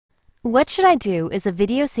What Should I Do is a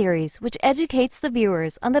video series which educates the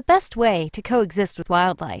viewers on the best way to coexist with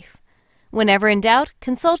wildlife. Whenever in doubt,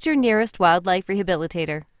 consult your nearest wildlife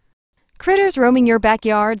rehabilitator. Critters roaming your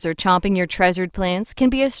backyards or chomping your treasured plants can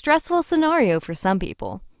be a stressful scenario for some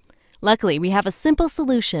people. Luckily, we have a simple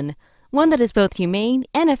solution, one that is both humane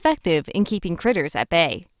and effective in keeping critters at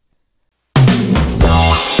bay.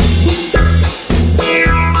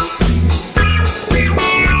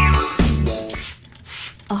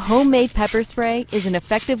 A homemade pepper spray is an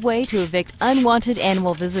effective way to evict unwanted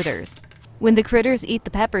animal visitors. When the critters eat the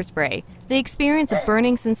pepper spray, they experience a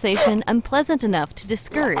burning sensation unpleasant enough to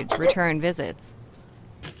discourage return visits.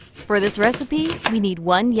 For this recipe, we need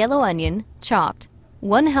 1 yellow onion, chopped,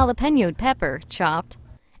 1 jalapeno pepper, chopped,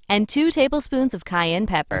 and 2 tablespoons of cayenne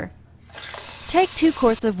pepper. Take 2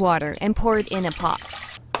 quarts of water and pour it in a pot.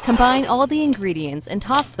 Combine all the ingredients and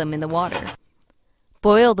toss them in the water.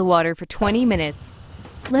 Boil the water for 20 minutes.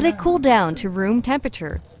 Let it cool down to room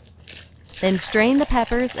temperature. Then strain the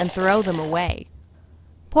peppers and throw them away.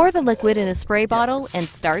 Pour the liquid in a spray bottle and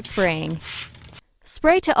start spraying.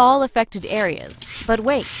 Spray to all affected areas, but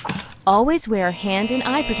wait, always wear hand and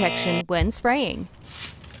eye protection when spraying.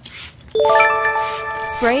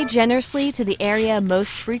 Spray generously to the area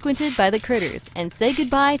most frequented by the critters and say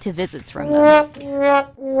goodbye to visits from them.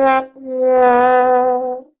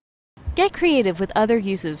 Get creative with other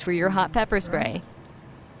uses for your hot pepper spray.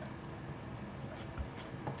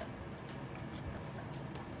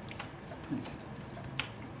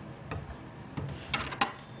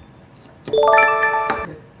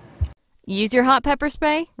 Use your hot pepper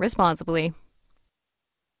spray responsibly.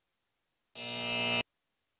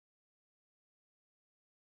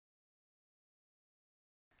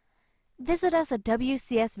 Visit us at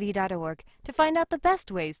WCSV.org to find out the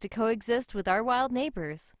best ways to coexist with our wild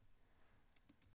neighbors.